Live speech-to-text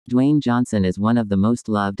Dwayne Johnson is one of the most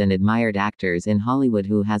loved and admired actors in Hollywood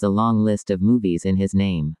who has a long list of movies in his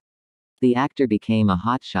name. The actor became a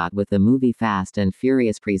hotshot with the movie Fast and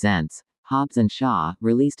Furious Presents Hobbs and Shaw,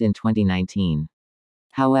 released in 2019.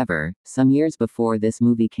 However, some years before this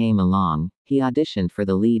movie came along, he auditioned for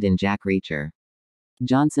the lead in Jack Reacher.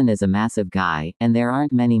 Johnson is a massive guy, and there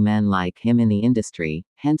aren't many men like him in the industry,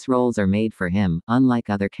 hence roles are made for him, unlike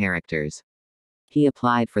other characters. He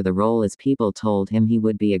applied for the role as people told him he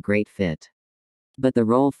would be a great fit. But the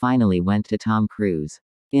role finally went to Tom Cruise.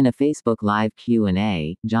 In a Facebook Live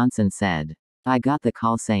Q&A, Johnson said, "I got the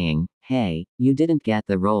call saying, 'Hey, you didn't get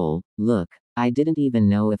the role.' Look, I didn't even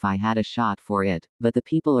know if I had a shot for it, but the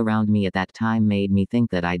people around me at that time made me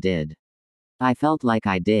think that I did. I felt like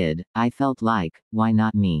I did, I felt like, why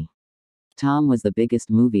not me? Tom was the biggest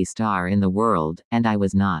movie star in the world, and I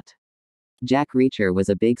was not." Jack Reacher was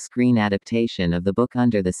a big screen adaptation of the book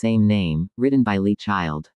under the same name, written by Lee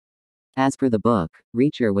Child. As per the book,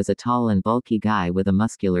 Reacher was a tall and bulky guy with a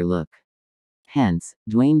muscular look. Hence,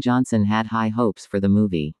 Dwayne Johnson had high hopes for the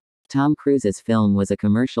movie. Tom Cruise's film was a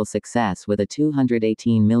commercial success with a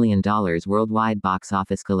 $218 million worldwide box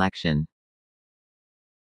office collection.